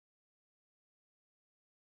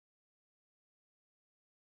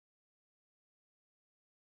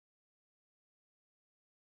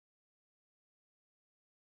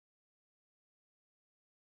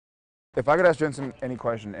If I could ask Jensen any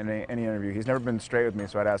question in any interview, he's never been straight with me,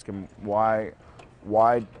 so I'd ask him, why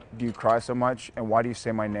do you cry so much, and why do you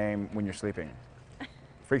say my name when you're sleeping?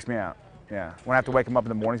 Freaks me out. Yeah. When I have to wake him up in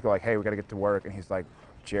the mornings, go like, hey, we gotta get to work, and he's like,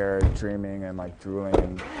 Jared, dreaming and like drooling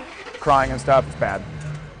and crying and stuff. It's bad.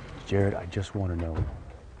 Jared, I just want to know,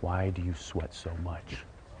 why do you sweat so much?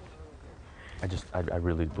 I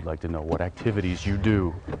really would like to know what activities you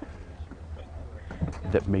do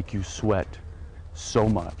that make you sweat so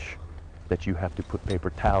much that you have to put paper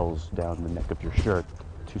towels down the neck of your shirt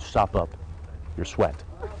to sop up your sweat.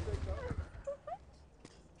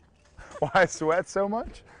 Why I sweat so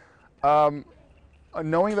much?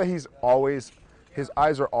 Knowing that his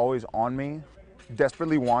eyes are always on me,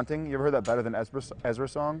 desperately wanting. You ever heard that Better Than Ezra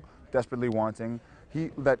song? Desperately wanting.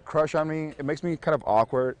 That crush on me, it makes me kind of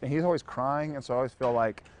awkward, and he's always crying, and so I always feel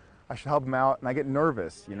like I should help him out, and I get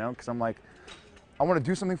nervous, you know, because I'm like, I want to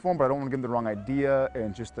do something for him, but I don't want to give him the wrong idea,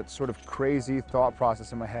 and just that sort of crazy thought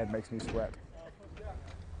process in my head makes me sweat.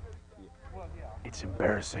 It's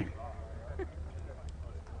embarrassing.